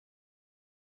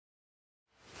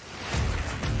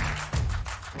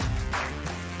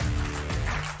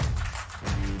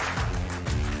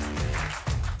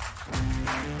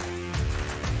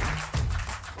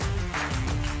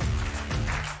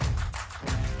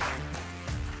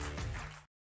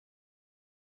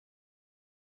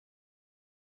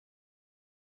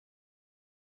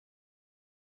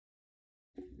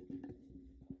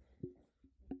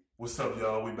What's up,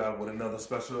 y'all? We back with another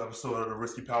special episode of the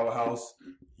RissKy Powerhouse.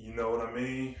 You know what I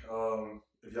mean?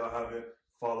 If y'all haven't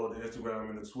followed the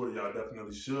Instagram and the Twitter, y'all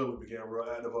definitely should. We began real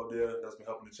active up there. That's been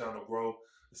helping the channel grow.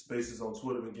 The spaces on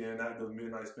Twitter began active.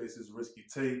 Midnight Spaces,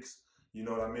 RissKy Takes. You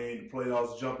know what I mean? The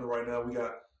playoffs jumping right now. We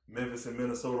got Memphis and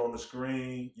Minnesota on the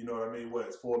screen. You know what I mean?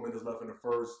 It's 4 minutes left in the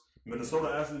first.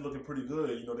 Minnesota actually looking pretty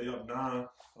good. You know, they up 9.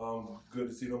 Good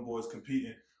to see them boys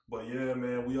competing. But yeah,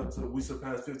 man, we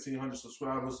surpassed 1,500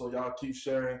 subscribers. So y'all keep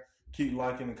sharing, keep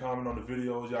liking and commenting on the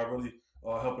videos. Y'all really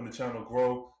helping the channel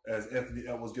grow. As Anthony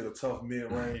Edwards get a tough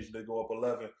mid-range, they go up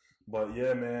 11. But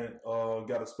yeah, man,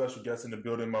 got a special guest in the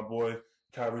building, my boy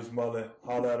Kyrese Mullen.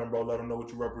 Holla at him, bro. Let him know what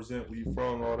you represent, where you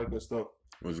from, all that good stuff.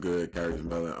 What's good, Kyrese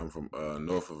Mullen? I'm from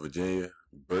north of Virginia,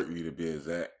 Berkeley to be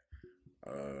exact.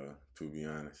 To be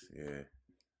honest, yeah.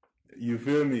 You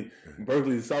feel me?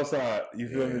 Berkeley, the South Side. You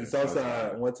feel me? The South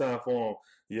Side. One time for him.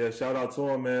 Yeah, shout out to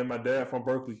him, man. My dad from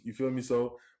Berkeley. You feel me?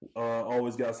 So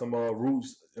always got some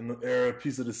roots in the area,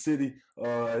 piece of the city.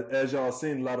 As y'all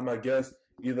seen, a lot of my guests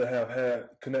either have had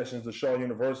connections to Shaw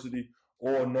University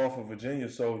or north of Virginia.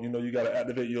 So, you know, you got to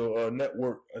activate your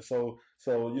network. So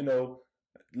you know,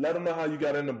 let them know how you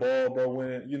got in the ball, bro.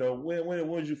 When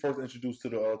did you first introduced to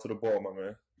the ball, my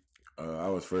man? I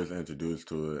was first introduced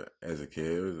to it as a kid.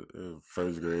 It was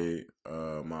first grade.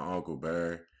 My uncle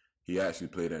Barry, he actually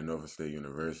played at Norfolk State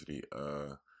University.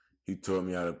 He taught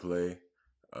me how to play.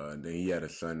 Then he had a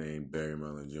son named Barry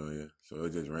Mullen Jr., so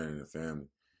it just ran in the family.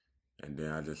 And then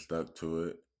I just stuck to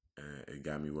it, and it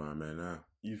got me where I'm at now.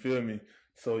 You feel me?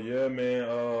 So yeah,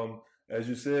 man. As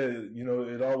you said, you know,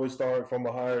 it always started from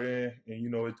a higher end, and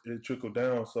you know, it trickled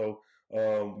down. So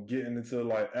getting into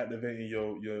like activating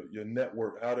your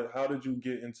network. How did you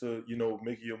get into, you know,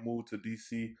 making your move to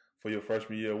DC for your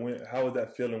freshman year? How was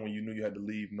that feeling when you knew you had to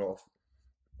leave North?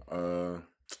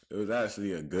 It was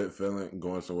actually a good feeling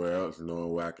going somewhere else,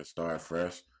 knowing where I could start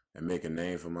fresh and make a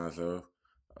name for myself.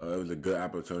 It was a good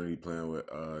opportunity playing with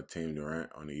Team Durant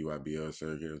on the EYBL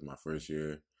circuit. It was my first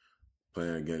year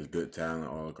playing against good talent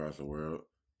all across the world.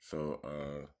 So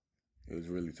it was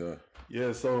really tough.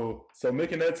 Yeah, so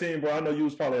making that team, bro, I know you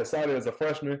was probably excited as a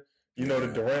freshman. You know, the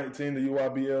Durant team, the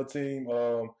EYBL team,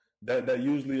 that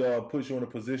usually puts you in a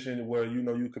position where, you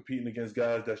know, you're competing against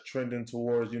guys that's trending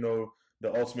towards, you know,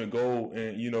 the ultimate goal.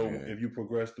 And, you know, if you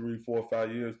progress 3, 4,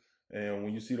 5 years, and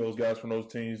when you see those guys from those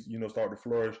teams, you know, start to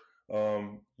flourish,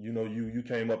 you know, you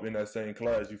came up in that same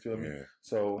class, you feel me? Yeah.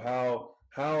 So how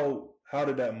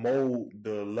did that mold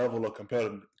the level of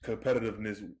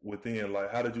competitiveness within? Like,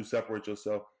 how did you separate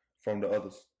yourself from the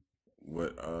others?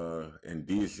 In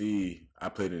DC, I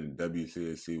played in the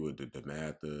WCSC with the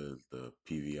DeMathas, the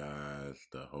PVIs,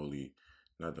 the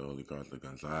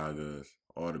Gonzagas,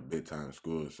 all the big time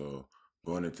schools. So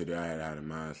going into there, I had a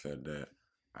mindset that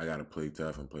I got to play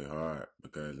tough and play hard,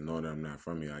 because knowing that I'm not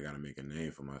from here, I got to make a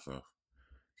name for myself.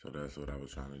 So that's what I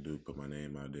was trying to do, put my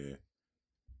name out there.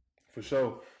 For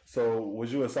sure. So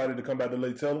was you excited to come back to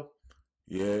Lake Taylor?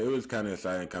 Yeah, it was kind of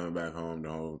exciting coming back home. The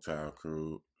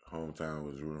hometown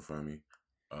was rooting for me.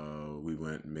 We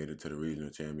made it to the regional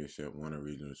championship, won a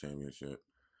regional championship.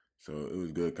 So it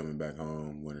was good coming back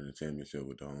home, winning the championship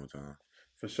with the hometown.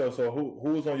 For sure. So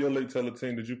who was on your Lake Taylor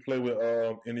team? Did you play with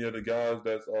any of the guys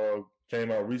that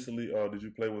came out recently? Did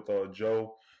you play with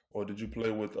Joe, or did you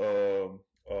play with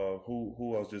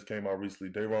who else just came out recently?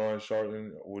 Dayron,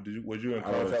 Sharton, or were you in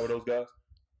contact with those guys?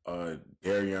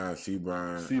 Darion,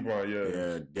 Seabrine. Yeah.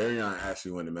 Yeah, Darion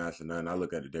actually went to Master None. I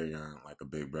look at Darion like a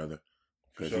big brother,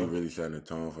 because he's really setting the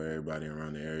tone for everybody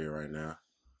around the area right now.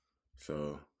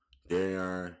 So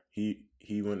Darion, he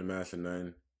went to Master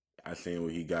None. I seen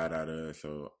what he got out of it,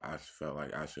 so I felt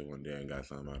like I should went there and got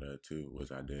something out of it too,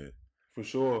 which I did. For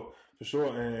sure.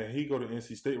 And he go to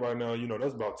NC State right now. You know,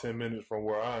 that's about 10 minutes from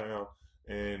where I am.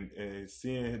 And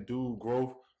seeing dude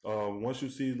growth, once you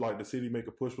see like the city make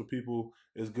a push for people,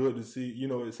 it's good to see. You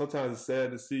know, sometimes it's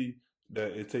sad to see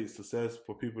that it takes success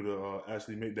for people to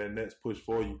actually make that next push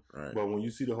for you. Right. But when you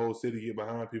see the whole city get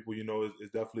behind people, you know,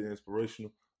 it's definitely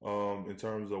inspirational in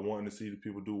terms of wanting to see the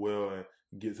people do well and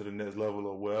get to the next level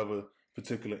of whatever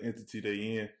particular entity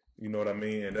they in. You know what I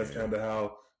mean? And that's kind of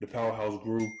how the Powerhouse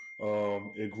grew.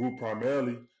 It grew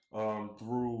primarily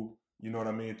through, you know what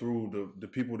I mean, through the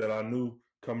people that I knew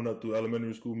coming up through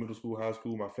elementary school, middle school, high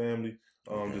school, my family,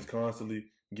 just constantly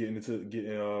getting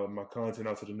my content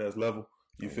out to the next level.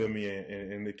 You feel me?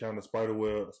 And it kind of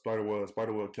spiderweb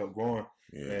kept growing.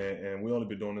 Yeah. And we only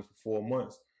been doing this for 4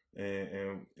 months.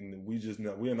 And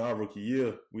we're in our rookie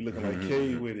year. We looking like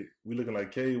K with it. We looking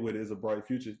like K with it. It's a bright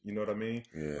future. You know what I mean?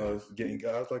 Yeah. Getting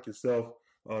guys like yourself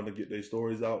to get their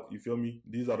stories out. You feel me?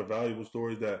 These are the valuable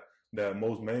stories that that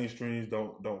most mainstreams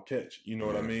don't catch. You know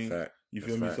what I mean? Fact. You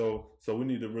That's feel me? fact. So we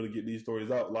need to really get these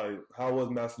stories out. Like, how was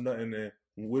Master Nothing, and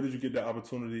where did you get that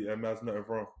opportunity at Master Nothing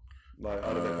from? Like,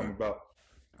 how did that come about?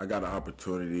 I got an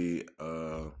opportunity.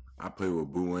 I played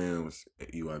with Boo Williams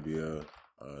at EYBL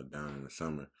down in the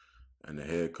summer, and the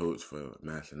head coach for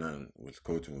Master Nothing was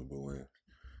coaching with Boo Williams.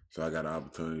 So I got an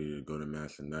opportunity to go to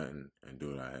Master Nothing and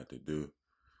do what I had to do.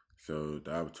 So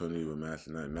the opportunity with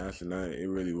Master Nothing, it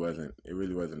really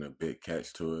wasn't a big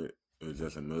catch to it. It was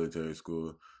just a military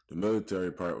school. The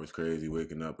military part was crazy,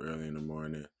 waking up early in the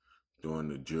morning, doing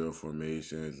the drill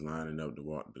formations, lining up to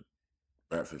walk the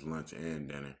breakfast, lunch, and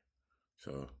dinner.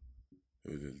 So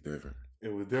it was just different.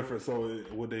 It was different. So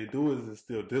what they do is it's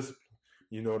still discipline.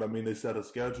 You know what I mean? They set a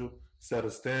schedule, set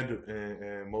a standard,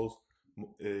 and most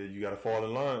you got to fall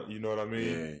in line. You know what I mean?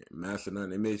 Yeah, Master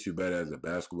Nothing, it makes you better as a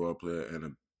basketball player and a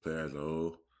player as a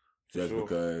whole. Just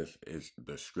because it's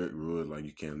the strict rules, like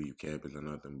you can't leave campus or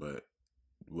nothing. But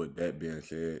with that being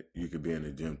said, you could be in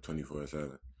the gym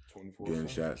 24/7. 24/7. Getting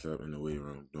shots up in the weight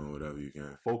room, doing whatever you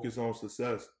can. Focus on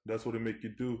success. That's what it make you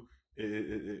do.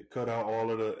 It cut out all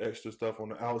of the extra stuff on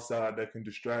the outside that can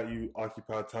distract you,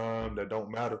 occupy time that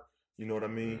don't matter. You know what I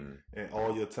mean? Mm-hmm. And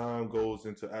all your time goes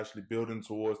into actually building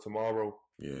towards tomorrow.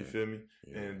 Yeah. You feel me?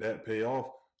 Yeah. And that pay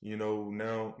off. You know,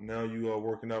 now you are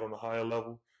working out on a higher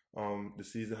level. The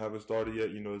season haven't started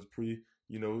yet. You know, it's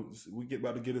you know, we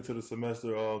about to get into the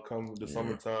semester come the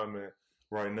summertime, and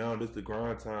right now this is the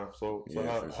grind time. So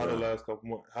how the last couple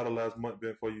months, how the last month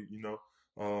been for you? You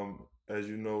know, as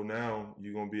you know now,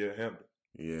 you're gonna be at Hampton.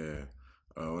 Yeah.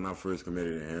 When I first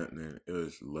committed to Hampton, it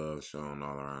was love shown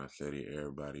all around the city.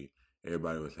 Everybody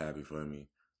was happy for me.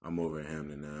 I'm over at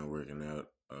Hampton now, working out.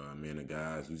 Me and the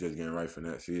guys, we just getting right for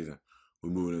next season. We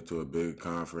moving into a big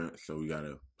conference, so we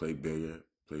gotta play bigger,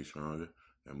 play stronger,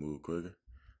 and move quicker.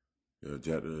 The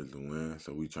objective is to win,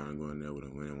 so we trying to go in there with a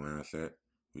winning mindset.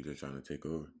 We just trying to take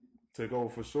over. Take over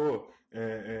for sure.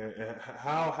 And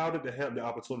how did the Hampton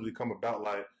opportunity come about?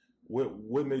 Like,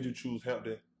 what made you choose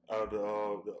Hampton out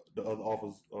of the other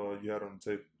offers you had on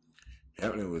the table?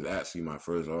 Hampton was actually my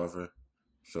first offer,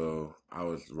 so I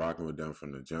was rocking with them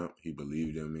from the jump. He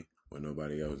believed in me when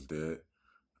nobody else did.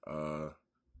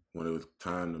 When it was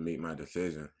time to make my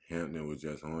decision, Hampton was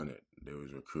just on it. They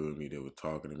was recruiting me. They were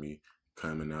talking to me,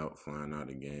 coming out, flying out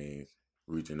the games,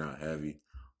 reaching out heavy.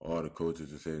 All the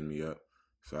coaches were setting me up.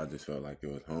 So I just felt like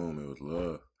it was home. It was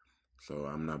love. So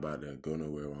I'm not about to go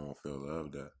nowhere where I don't feel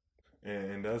loved at.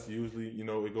 And that's usually, you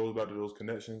know, it goes back to those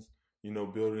connections, you know,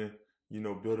 building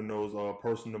those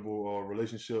personable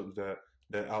relationships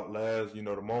that outlast, you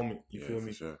know, the moment. You feel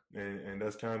me? Sure. And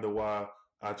that's kind of why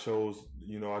I chose,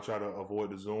 you know, I try to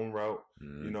avoid the Zoom route.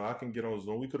 Mm-hmm. You know, I can get on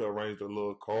Zoom. We could have arranged a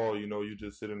little call, you know, you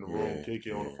just sit in the room, kick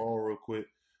it on the phone real quick.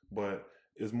 But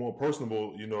it's more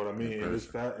personable, you know what I mean, in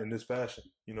this fashion.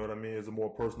 You know what I mean? It's a more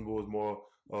personable, it's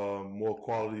more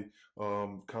quality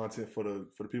content for the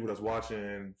people that's watching.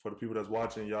 And for the people that's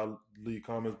watching, y'all leave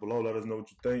comments below. Let us know what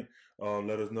you think.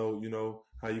 Let us know, you know,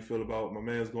 how you feel about my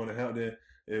man's going to Hampton.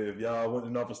 If y'all went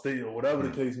to North State or whatever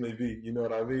the case may be, you know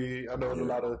what I mean? I know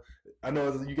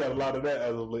you got a lot of that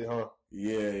as of late, huh?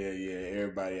 Yeah.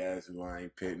 Everybody asks me why I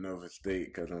ain't picked North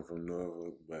State because I'm from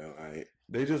Norfolk, but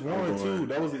they just won too.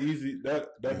 That was an easy.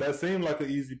 That seemed like an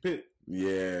easy pick.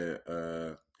 Yeah,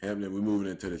 Hampton. We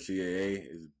moving into the CAA.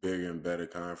 It's bigger and better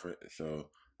conference. So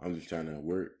I'm just trying to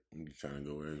work. I'm just trying to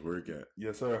go where his work at.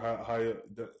 Yes, sir.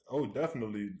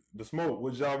 Definitely the smoke.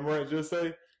 What Ja Morant just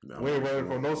say? No, we ain't running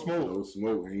from no smoke. No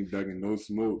smoke. We ain't ducking no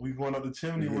smoke. We going up the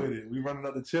chimney with it. We running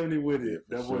up the chimney with it.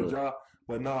 That boy Ja.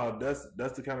 But nah, that's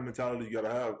the kind of mentality you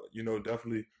gotta have. You know,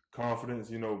 definitely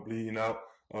confidence. You know, bleeding out.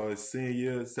 Senior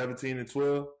year, 17 and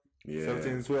 12. Yeah.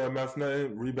 17 and 12, Master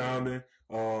Nothing, rebounding.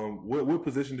 What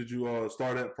position did you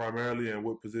start at primarily, and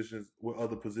what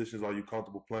other positions are you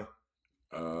comfortable playing?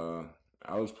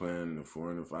 I was playing the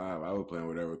 4 and the 5. I was playing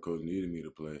whatever coach needed me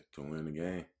to play to win the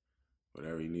game.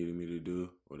 Whatever he needed me to do,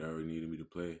 whatever he needed me to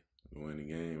play to win the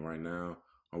game. Right now,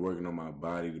 I'm working on my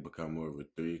body to become more of a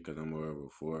 3 because I'm more of a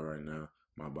 4 right now.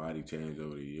 My body changed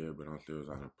over the year, but I'm still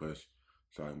trying to push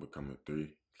so I can become a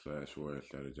 3/4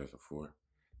 instead of just a 4.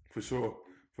 For sure.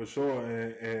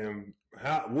 And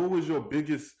what was your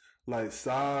biggest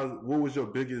size? What was your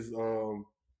biggest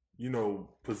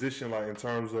position in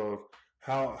terms of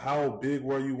how big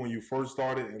were you when you first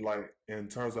started, and in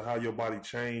terms of how your body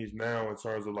changed now in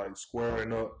terms of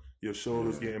squaring up, your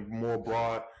shoulders getting more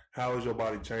broad? How is your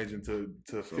body changing to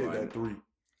fit that 3?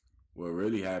 What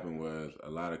really happened was a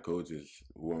lot of coaches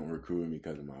weren't recruiting me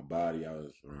because of my body. I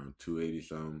was around 280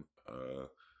 something.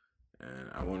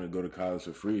 And I wanted to go to college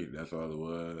for free. That's all it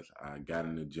was. I got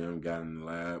in the gym, got in the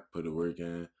lab, put the work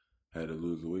in, had to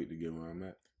lose the weight to get where I'm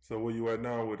at. So where you at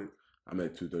now with it? I'm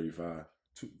at 235.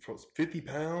 50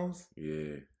 pounds?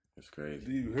 Yeah, that's crazy.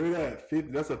 Do you hear that?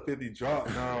 50. That's a 50 drop.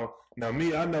 Now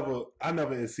me, I never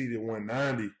exceeded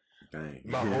 190. Dang.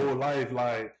 My whole life,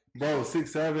 like, bro,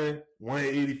 6'7",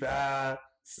 185,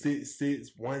 6'6",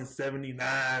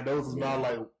 179. Those is my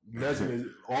like measurements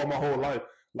all my whole life.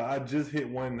 Like I just hit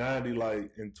 190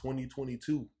 like in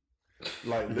 2022.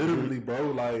 Like literally,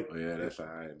 bro. Like, oh yeah, that's all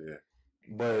right there.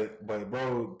 But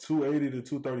bro, 280 to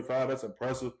 235, that's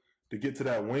impressive. To get to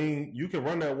that wing, you can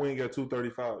run that wing at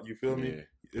 235. You feel me? Yeah.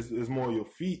 It's more your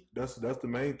feet. That's the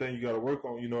main thing you got to work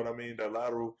on. You know what I mean? That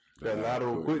lateral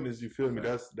quickness. You feel me?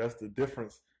 That's the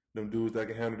difference. Them dudes that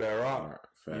can handle that rock.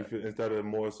 You feel, instead of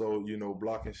more so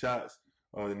blocking shots.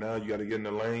 Now you got to get in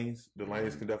the lanes. The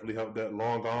lanes can definitely help that.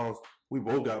 Long arms. We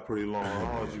both got pretty long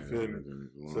arms. You feel me?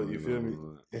 So you feel me?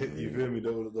 You feel me?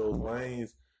 Those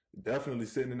lanes. Definitely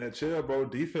sitting in that chair, bro.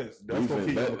 Defense. That's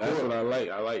what I like.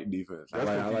 I like defense. I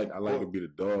like to be the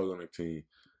dog on the team.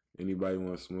 Anybody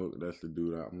want to smoke? That's the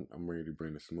dude. I'm ready to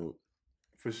bring the smoke.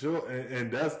 For sure.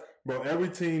 And that's, bro. Every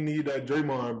team need that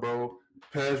Draymond, bro.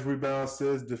 Pass, rebound,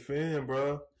 says defend,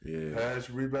 bro. Yeah. Pass,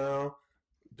 rebound,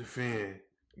 defend.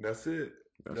 That's it.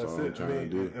 That's all I'm trying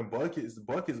to do. And buckets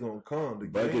gonna come.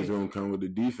 Buckets gonna come with the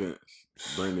defense.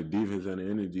 Bring the defense and the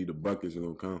energy. The buckets are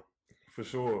gonna come. For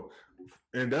sure.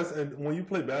 And when you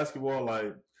play basketball,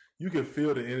 like you can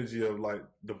feel the energy of like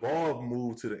the ball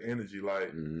move to the energy.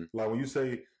 Like like when you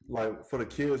say like for the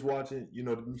kids watching,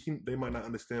 they might not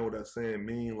understand what that saying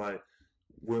mean. Like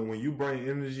when you bring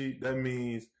energy, that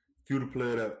means you the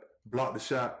player that block the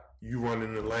shot, you run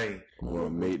in the lane. Or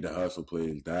make the hustle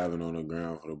plays, diving on the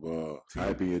ground for the ball,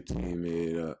 hyping your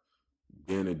teammate up,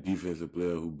 being a defensive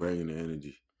player who bringing the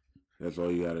energy. That's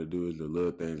all you got to do is the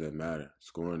little things that matter.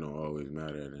 Scoring don't always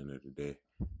matter at the end of the day.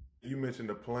 You mentioned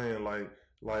the plan, like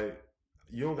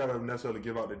you don't got to necessarily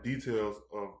give out the details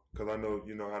of, because I know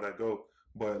you know how that go.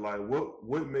 But like,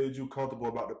 what made you comfortable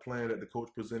about the plan that the coach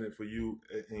presented for you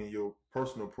in your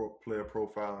personal player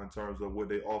profile in terms of what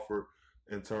they offer,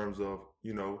 in terms of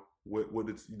what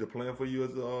the plan for you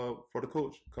as for the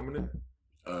coach coming in?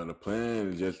 The plan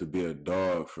is just to be a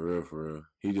dog for real.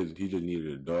 He just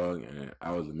needed a dog, and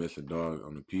I was a missing dog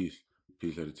on the piece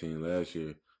of the team last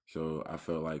year. So I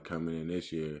felt like coming in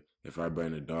this year, if I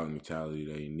bring the dog mentality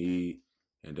that he need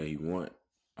and that he want,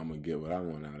 I'm gonna get what I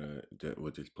want out of it,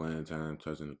 which is playing time,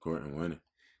 touching the court, and winning.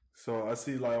 So I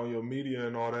see like on your media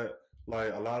and all that,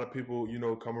 like a lot of people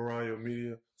come around your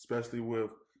media, especially with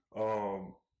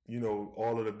all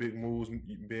of the big moves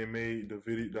being made,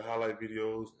 the highlight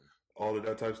videos. All of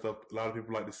that type of stuff. A lot of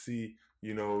people like to see,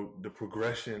 the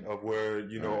progression of where,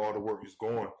 all the work is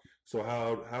going. So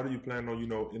how do you plan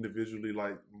on, individually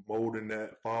like molding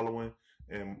that following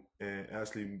and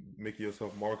actually making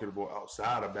yourself marketable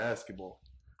outside of basketball?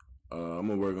 I'm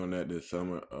gonna work on that this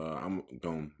summer. I'm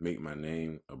gonna make my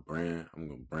name a brand. I'm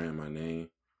gonna brand my name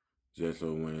just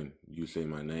so when you say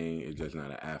my name, it's just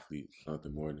not an athlete. It's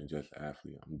something more than just an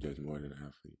athlete. I'm just more than an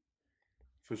athlete.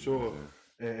 For sure.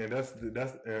 And that's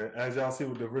as y'all see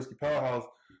with the RissKy Powerhouse,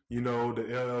 the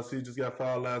LLC just got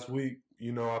filed last week.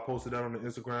 I posted that on the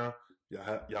Instagram.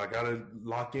 Y'all gotta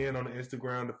lock in on the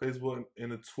Instagram, the Facebook,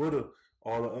 and the Twitter.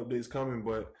 All the updates coming,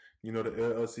 but the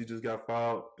LLC just got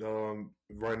filed.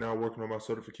 Right now, working on my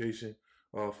certification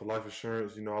for life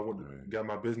insurance. I got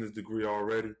my business degree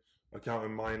already,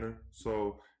 accounting minor.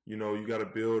 So you got to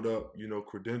build up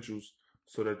credentials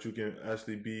so that you can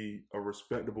actually be a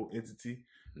respectable entity.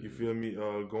 You feel me?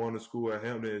 Going to school at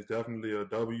Hampton is definitely a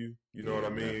W. You know what I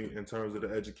mean? Definitely. In terms of the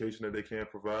education that they can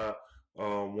provide.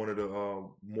 One of the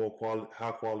more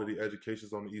high quality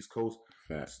educations on the East Coast.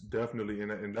 Facts. Definitely.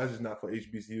 And that's just not for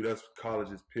HBCU. That's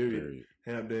colleges, period.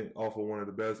 Hampton offer one of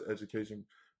the best education,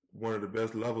 one of the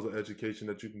best levels of education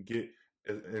that you can get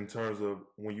in terms of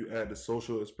when you add the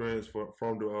social experience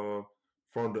from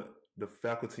the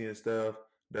faculty and staff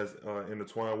that's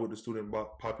intertwined with the student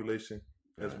population,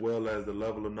 as well as the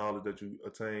level of knowledge that you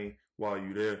attain while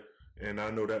you're there. And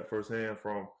I know that firsthand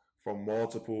from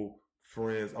multiple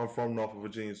friends. I'm from Norfolk,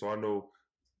 Virginia, so I know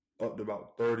up to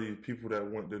about 30 people that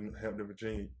went to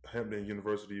Hampton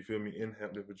University, you feel me, in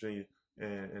Hampton, Virginia,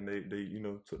 and they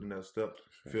took the next step.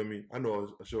 Feel me? I know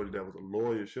a shorty that was a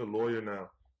lawyer. She's a lawyer now.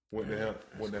 Went to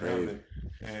Hampton.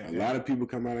 And a lot of people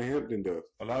come out of Hampton, though.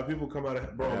 A lot of people come out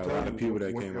of, bro. Yeah, I'm telling a lot of people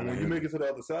that came out of Hampton. When you make it to the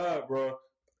other side, bro,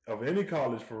 of any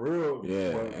college, for real,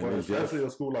 but especially a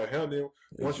school like Hampton,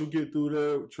 once you get through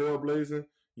there, trailblazing,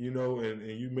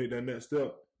 and you make that next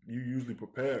step, you usually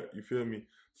prepared. You feel me?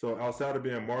 So outside of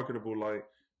being marketable, like,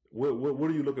 what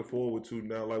are you looking forward to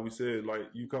now? Like we said, like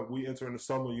we enter in the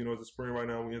summer. It's the spring right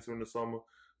now. We enter in the summer.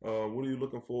 What are you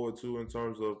looking forward to in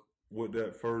terms of what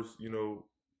that first,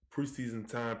 preseason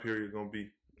time period gonna be?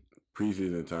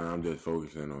 Preseason time, I'm just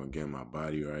focusing on getting my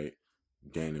body right,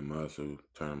 gaining muscle,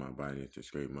 turning my body into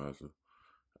straight muscle.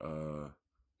 Uh,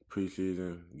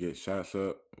 Preseason, get shots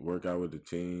up, work out with the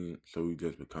team, so we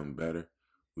just become better.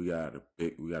 We got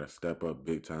to step up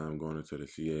big time going into the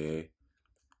CAA.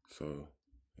 So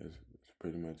that's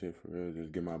pretty much it for real.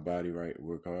 Just get my body right,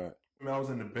 work hard. I mean, I was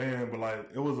in the band, but like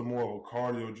it was a more of a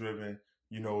cardio driven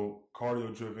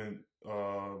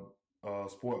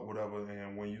sport, whatever.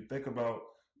 And when you think about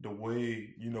the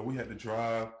way, we had to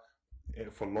drive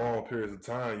for long periods of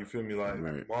time, you feel me? Like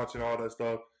Right. watching all that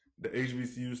stuff. The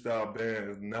HBCU style band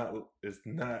is not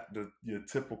your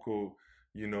typical,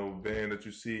 band that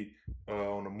you see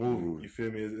on a movie. You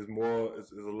feel me?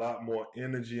 It's a lot more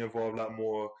energy involved, a lot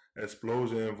more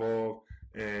explosion involved,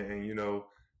 and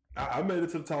I made it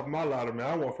to the top of my ladder, man.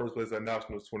 I won first place at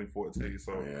Nationals 2014,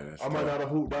 so Yeah, that's I might tough. not have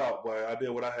hooped out, but I did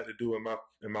what I had to do in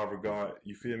my regard.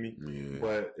 You feel me? Yeah.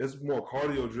 But it's more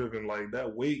cardio driven, like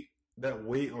that weight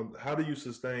on how do you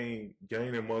sustain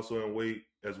gaining muscle and weight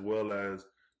as well as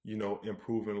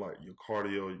improving like your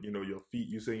cardio, your feet.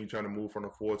 You saying you're trying to move from the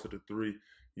 4 to the 3.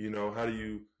 How do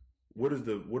you? What is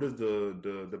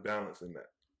the balance in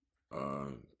that?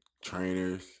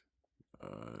 Trainers,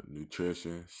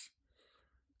 nutrition.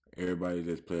 Everybody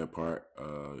just play a part.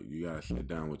 You gotta sit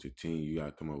down with your team. You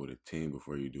gotta come up with a team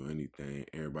before you do anything.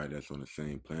 Everybody that's on the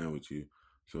same plan with you.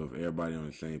 So if everybody on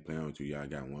the same plan with you, y'all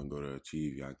got one goal to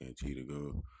achieve. Y'all can achieve the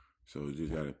goal. So you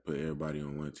just gotta put everybody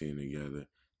on one team together.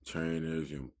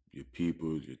 Trainers, your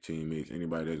people, your teammates,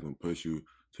 anybody that's gonna push you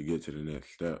to get to the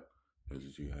next step. That's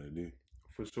what you gotta do.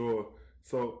 For sure.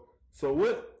 So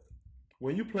what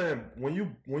when you playing when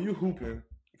you hooping?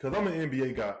 Because I'm an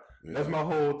NBA guy. Yeah. That's my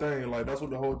whole thing. Like that's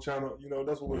what the whole channel.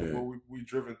 That's what, Yeah. what we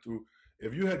driven through.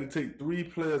 If you had to take 3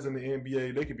 players in the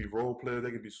NBA, they could be role players,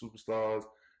 they could be superstars.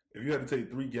 If you had to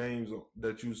take 3 games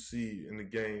that you see in the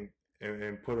game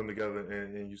and put them together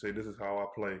and you say this is how I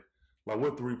play, like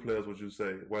what 3 players would you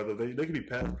say? Whether they could be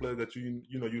past players that you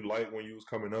like when you was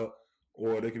coming up,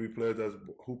 or they could be players that's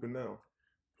hooping now.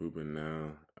 Hooping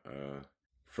now.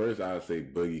 First, I would say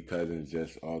Boogie Cousins,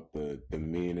 just off the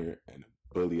demeanor and the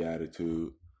bully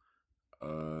attitude.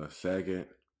 Second,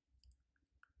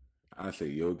 I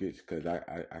say Jokic because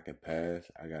I can pass.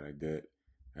 I got a good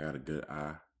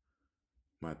eye.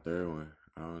 My third one,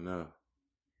 I don't know.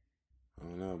 I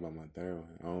don't know about my third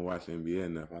one. I don't watch NBA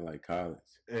enough. I like college.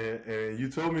 And you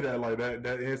told me that like that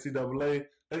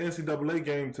NCAA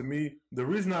game, to me, the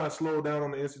reason I slowed down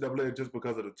on the NCAA is just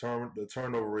because of the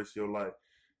turnover ratio. Like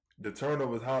the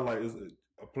turnovers, how like is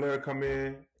a player come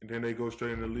in and then they go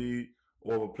straight in the lead,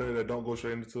 or a player that don't go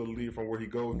straight into the lead from where he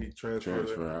go, he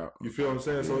transfer out. You feel what I'm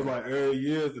saying? Yeah. So it's like every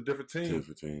year is a different team.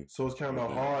 Different team. So it's kind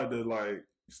of hard to like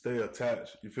stay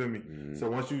attached. You feel me? Mm-hmm. So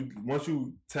once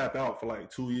you tap out for like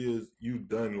 2 years, you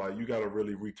done. Like you gotta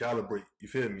really recalibrate. You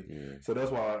feel me? Yeah. So that's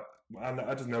why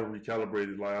I just never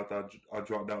recalibrated. Like after I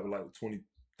dropped out with like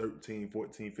 2013,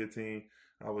 14, 15,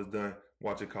 I was done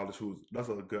watching college hoops. That's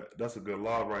a good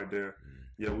lob right there.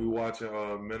 Yeah, we watching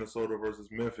Minnesota versus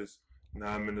Memphis.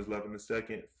 9 minutes left in the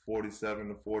second,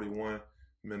 47-41.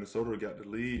 Minnesota got the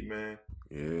lead, man.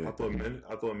 Yeah. I thought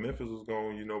Memphis was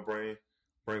going,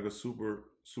 bring a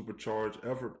supercharged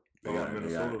effort.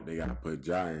 Minnesota. They got to put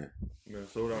Ja in.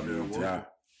 Minnesota out there working.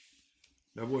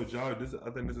 That boy Ja, I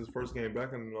think this is his first game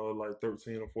back in like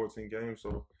 13 or 14 games.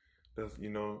 So that's he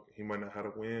might not have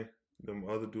to win. Them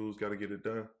other dudes got to get it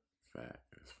done.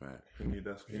 It's fact. He need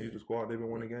the squad. They've been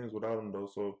winning games without him though.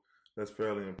 So that's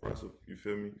fairly impressive. You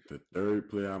feel me? The third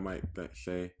player I might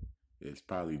say is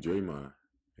probably Draymond.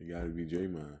 It got to be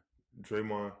Draymond.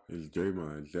 Draymond. It's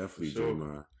Draymond. It's definitely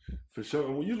Draymond. For sure.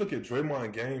 And when you look at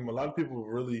Draymond game, a lot of people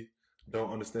really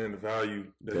don't understand the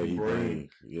value that he brings.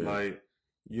 Yeah. Like,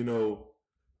 if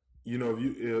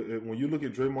when you look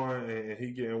at Draymond and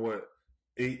he getting what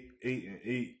 8 and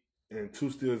 8 and 2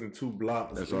 steals and 2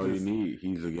 blocks. That's all you need.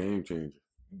 He's a game changer.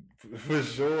 For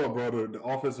sure, brother. The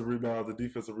offensive rebounds, the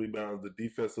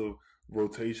defensive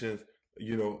rotations,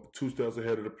 2 steps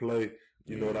ahead of the play.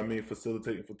 You know what I mean?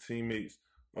 Facilitating for teammates,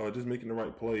 just making the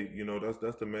right play.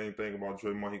 That's the main thing about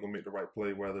Draymond. He gonna make the right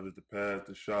play, whether it's the pass,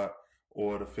 the shot,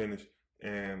 or the finish.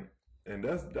 And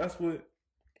that's what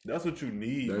you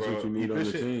need. That's bro. what you need on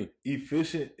the team.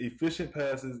 Efficient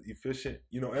passes, efficient.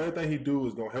 Everything he do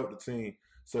is gonna help the team.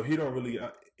 So he don't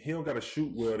got to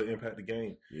shoot well to impact the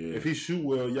game. Yeah. If he shoot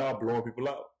well, y'all blowing people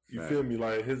out. You feel me?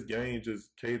 Like his game just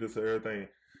caters to everything.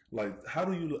 Like how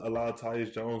do you allow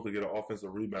Tyus Jones to get an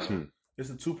offensive rebound? It's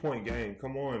a 2-point game.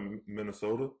 Come on,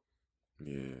 Minnesota.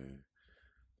 Yeah.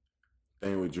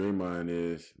 thing with Draymond,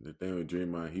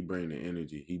 he bring the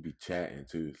energy. He be chatting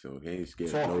too, so he ain't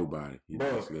scared of nobody. He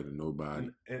not scared of nobody.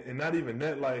 And not even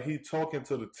that, like he talking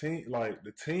to the team, like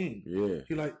the team. Yeah.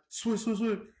 He like switch.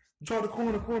 Draw the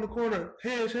corner.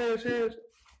 Hedge.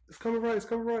 It's coming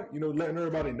right. You know, letting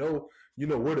everybody know, you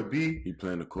know, where to be. He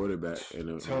playing the quarterback in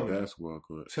the basketball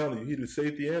court. Telling you, he the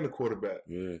safety and the quarterback.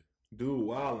 Yeah. Dude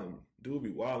be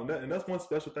wilding. And that's one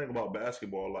special thing about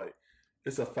basketball. Like,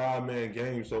 it's a 5-man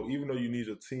game, so even though you need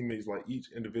your teammates, like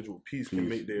each individual piece can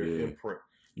make their imprint.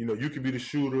 You know, you can be the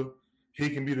shooter, he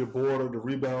can be the boarder, the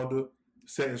rebounder,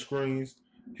 setting screens.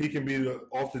 He can be the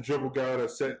off the dribble guy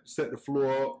that set the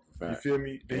floor up. Fact. You feel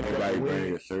me? Then everybody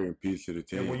bring a certain piece to the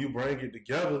team. And when you bring it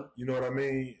together, you know what I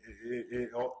mean?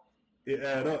 It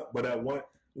add up. But at one,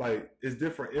 like, it's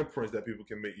different imprints that people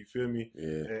can make. You feel me?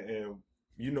 Yeah. And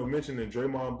you know, mentioning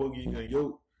Draymond, Boogie, and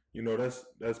Yoke, you know, that's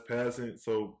passing.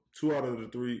 So 2 out of the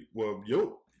 3. Well,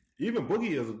 even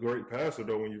Boogie is a great passer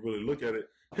though. When you really look at it,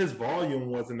 his volume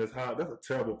wasn't as high. That's a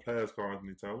terrible pass call,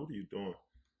 Anthony Towns. What are you doing?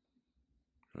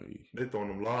 They throwing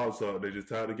them lobs up. They just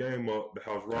tied the game up. The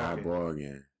house rocking. Ball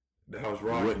again. The house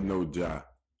rocking. With no job.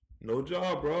 No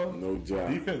job, bro. No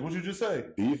job. Defense. What you just say?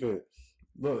 Defense.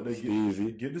 Look, they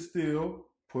get the steal,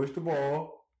 push the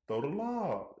ball, throw the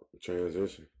lob.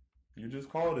 Transition. You just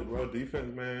called it, bro.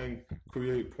 Defense, man,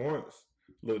 create points.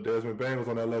 Look, Desmond Bain was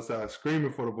on that left side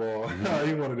screaming for the ball.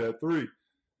 He wanted that 3.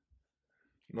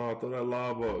 No, throw that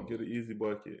lob up. Get an easy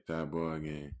bucket. That ball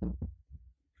again.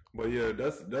 But yeah,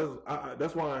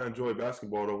 that's why I enjoy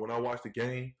basketball though. When I watch the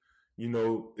game, you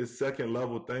know, it's second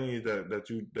level things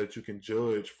that you can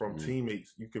judge from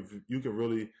teammates. You can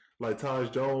really, like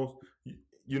Tyus Jones.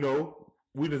 You know,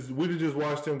 we just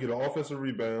watched him get an offensive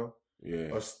rebound,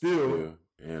 a steal,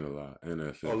 and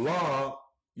a lob.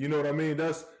 You know what I mean?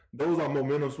 Those are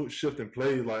momentum shifting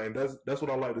plays, like, and that's what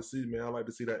I like to see, man. I like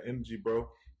to see that energy, bro.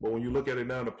 But when you look at it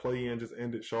now, the play-in just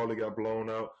ended. Charlotte got blown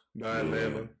out by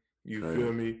Atlanta. You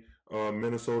feel me?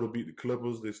 Minnesota beat the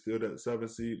Clippers. They still that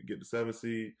 7th seed to get the 7th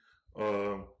seed.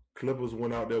 Clippers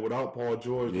went out there without Paul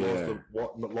George.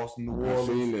 Lost to New Orleans.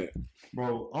 I seen that.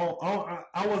 Bro,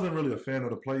 I wasn't really a fan of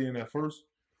the play-in at first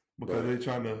because they're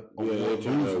trying to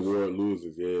award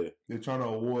losers. Yeah, they're trying to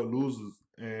award losers,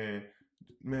 and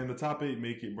man, the top 8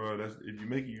 make it, bro. That's if you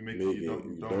make it, you make it.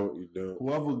 You don't.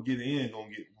 Whoever get in gonna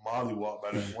get mollywhopped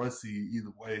by that 1 seed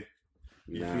either way.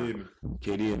 You feel me?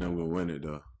 KD and them gonna win it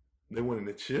though. They winning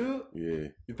the chip? Yeah.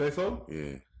 You think so?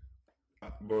 Yeah.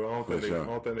 Bro, I don't think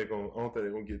they're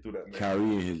gonna get through that, man.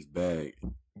 Kyrie in his bag.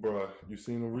 Bro, you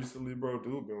seen him recently, bro?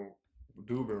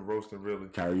 Dude been roasting really.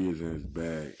 Kyrie is in his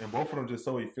bag. And both of them just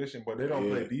so efficient, but they don't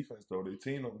play defense though. Their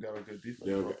team don't got a good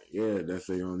defense. Yeah, that's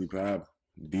their only problem.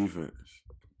 Defense.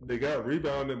 They got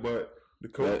rebounding, but the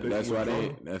coach that's why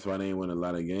they ain't win a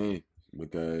lot of games,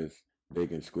 because they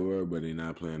can score, but they're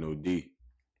not playing no D.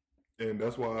 And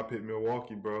that's why I picked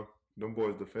Milwaukee, bro. Them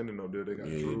boys defending up there. They got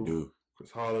Drew,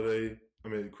 Chris Holiday.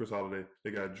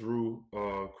 They got Drew,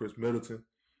 Chris Middleton,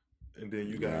 and then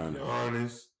you got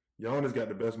Giannis. Giannis got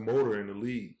the best motor in the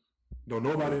league.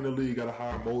 Nobody in the league got a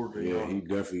higher motor than Giannis. He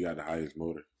definitely got the highest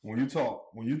motor. When you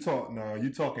talk now,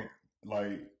 you talking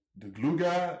like the glue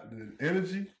guy, the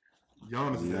energy.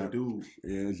 Giannis is that dude.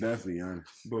 Yeah, it's definitely Giannis.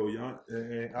 Bro,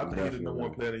 and I think he's the number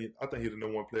one player. I think he's the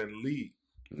number one player in the league.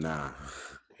 Nah.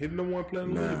 He's the number one player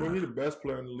in the league, bro. He's the best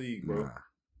player in the league, bro. Nah.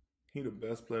 He the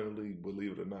best player in the league,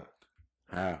 believe it or not.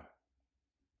 How?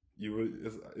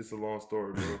 It's a long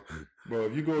story, bro.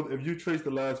 Bro, if you trace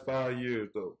the last 5 years,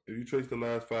 though, and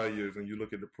you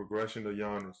look at the progression of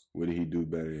Giannis. What did he do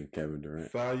better than Kevin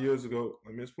Durant? 5 years ago,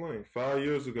 let me explain. 5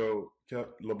 years ago,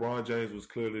 LeBron James was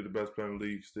clearly the best player in the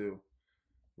league still,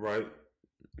 right?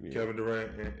 Yeah. Kevin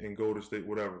Durant and Golden State,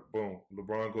 whatever. Boom.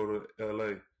 LeBron go to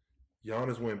L.A.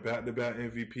 Giannis went back-to-back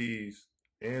MVPs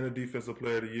and a Defensive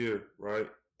Player of the Year, right?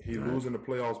 He losing the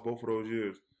playoffs both of those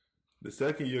years. The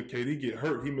second year, KD get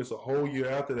hurt. He missed a whole year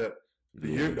after that.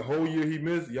 The whole year he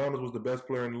missed, Giannis was the best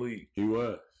player in the league. He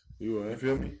was. You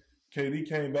feel me? KD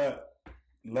came back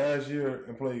last year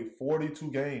and played 42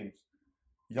 games.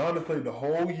 Giannis played the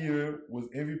whole year, was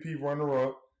MVP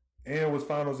runner-up, and was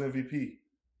Finals MVP.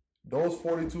 Those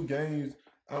 42 games,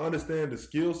 I understand the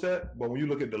skill set, but when you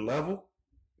look at the level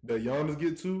that Giannis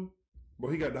get to,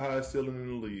 bro, he got the highest ceiling in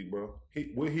the league, bro.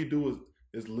 What he do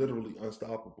is literally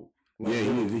unstoppable. Like,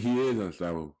 he is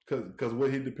unstoppable. Because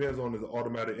what he depends on is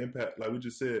automatic impact. Like we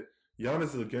just said,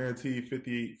 Giannis is a guaranteed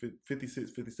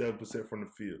 56, 57% from the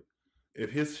field.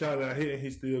 If his shot not hitting,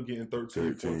 he's still getting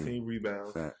 13 14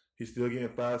 rebounds. Fact. He's still getting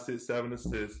 5, 6, 7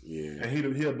 assists. Yeah.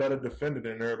 And he a better defender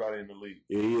than everybody in the league.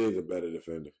 Yeah, he is a better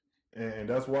defender. And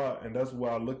that's why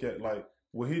I look at, like,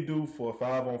 what he do for a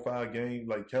 5-on-5 game,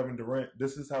 like Kevin Durant,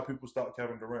 this is how people stop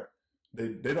Kevin Durant.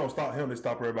 They don't stop him, they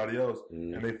stop everybody else.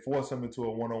 And they force him into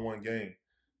a one-on-one game.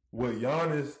 With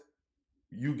Giannis,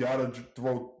 you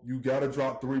gotta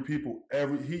drop 3 people.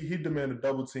 He demand a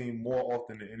double team more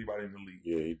often than anybody in the league.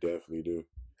 Yeah, he definitely do.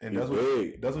 And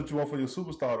that's what you want for your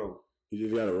superstar though. You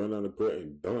just gotta run on the court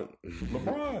and dunk.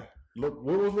 LeBron. Look,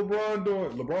 what was LeBron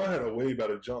doing? LeBron had a way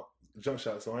better jump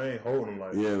shot, so I ain't holding him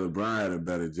like yeah, LeBron had a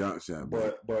better jump shot,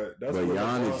 but that's what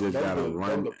Giannis just gotta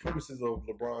run. The premises of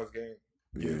LeBron's game,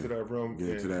 getting to that rim,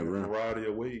 in a rim. variety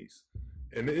of ways,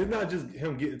 and it's not just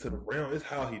him getting to the rim; it's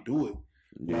how he do it.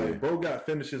 Yeah. Like, bro got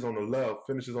finishes on the left,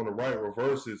 finishes on the right,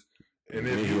 reverses, and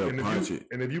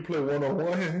if you play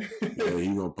 1-on-1, yeah, he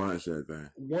gonna punch that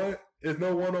thing. It's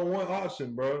no 1-on-1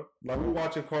 option, bro. Like, we're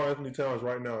watching Karl-Anthony Towns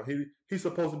right now. He's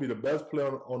supposed to be the best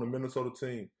player on the Minnesota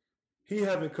team. He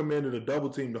haven't commanded a double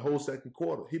team the whole second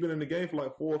quarter. He been in the game for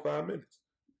like 4 or 5 minutes.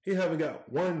 He haven't got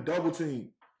one double team.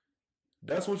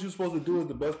 That's what you're supposed to do as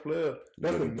the best player.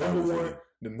 That's the number one.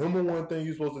 The number one thing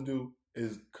you're supposed to do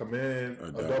is command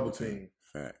a double team.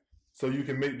 Fact. So you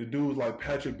can make the dudes like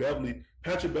Patrick Beverly.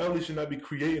 Patrick Beverly should not be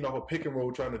creating off a pick and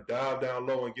roll, trying to dive down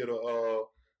low and get a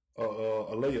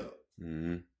layup.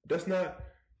 Mm-hmm. That's not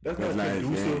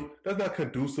conducive. That's not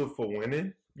conducive for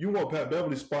winning. You want Pat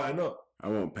Beverly spotting up. I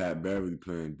want Pat Beverly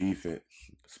playing defense,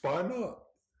 spotting up,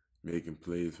 making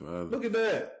plays for others. Look at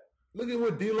that. Look at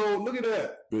what D-Lo. Look at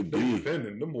that. Good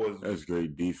defending. Them boys. That's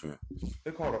great defense.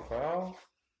 They called a foul.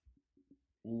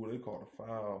 Ooh, they called a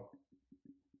foul.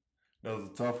 That was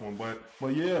a tough one,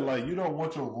 but yeah, like, you don't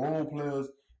want your role players.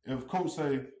 If coach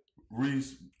say,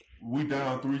 Reese, we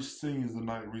down 3 seniors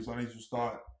tonight, Reese, I need you to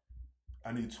start.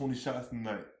 I need 20 shots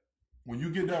tonight. When you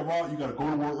get that route, you got to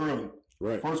go to work early.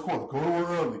 Right. First quarter, go to work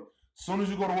early. As soon as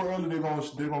you go to work early, they're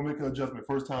gonna make an adjustment.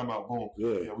 First time out, boom.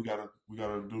 Yeah, we gotta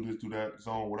do this, do that,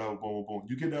 zone, whatever, boom, boom.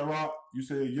 You get that route. You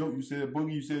said you said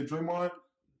Boogie, you said Draymond.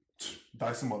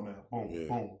 Dice them up now. Boom,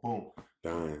 boom, boom.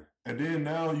 Done. And then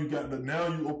now you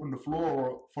open the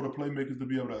floor for the playmakers to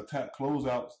be able to attack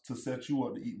closeouts to set you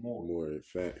up to eat more. More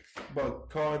facts.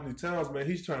 But Karl-Anthony Towns, man,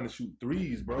 he's trying to shoot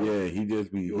threes, bro. Yeah, he be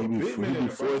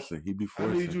forcing.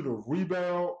 I need you to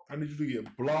rebound. I need you to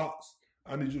get blocks.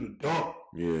 I need you to dunk.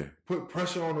 Yeah. Put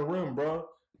pressure on the rim, bro.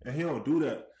 And he don't do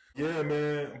that. Yeah,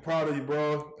 man. I'm proud of you,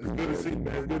 bro. It's good to see,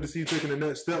 man. It's good to see you taking the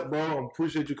next step, bro. I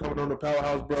appreciate you coming on the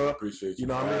Powerhouse, bro. Appreciate you. You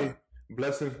know what I mean?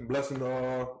 Blessing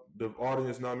the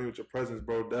audience, you know what I mean, with your presence,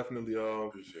 bro. Definitely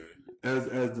appreciate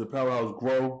it. As the Powerhouse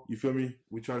grow, you feel me?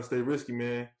 We trying to stay risky,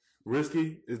 man.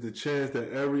 Risky is the chance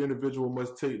that every individual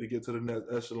must take to get to the next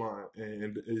echelon.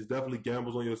 And it's definitely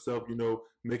gambles on yourself, you know,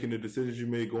 making the decisions you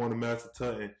made, going to Master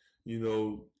Tutton, you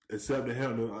know, accepting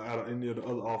Hampton out of any of the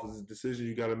other offices, decisions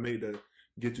you got to make that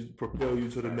propel you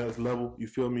to the next level, you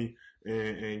feel me?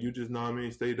 And you just, know what I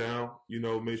mean, stay down, you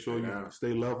know, make sure you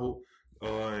stay level.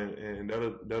 And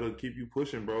that'll keep you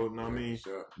pushing, bro. Know what I mean?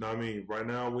 Sure. Know what I mean? Right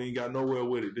now we ain't got nowhere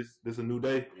with it. This a new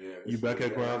day. Yeah, you back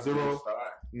at ground zero.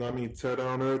 Know what I mean? Tear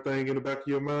down everything in the back of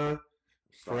your mind.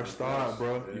 Fresh start,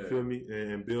 bro. Yeah. You feel me?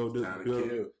 And build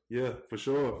this. Yeah, for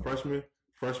sure. Freshman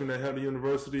at Hampton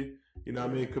University. You know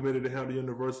what I mean? Committed to Hampton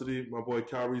University. My boy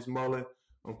Kyrese MULLEN.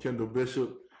 I'm Kendall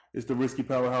Bishop. It's the RissKy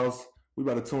Powerhouse. We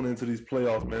about to tune into these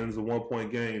playoffs, man. It's a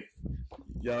 1-point game.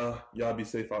 Y'all be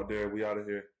safe out there. We out of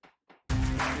here.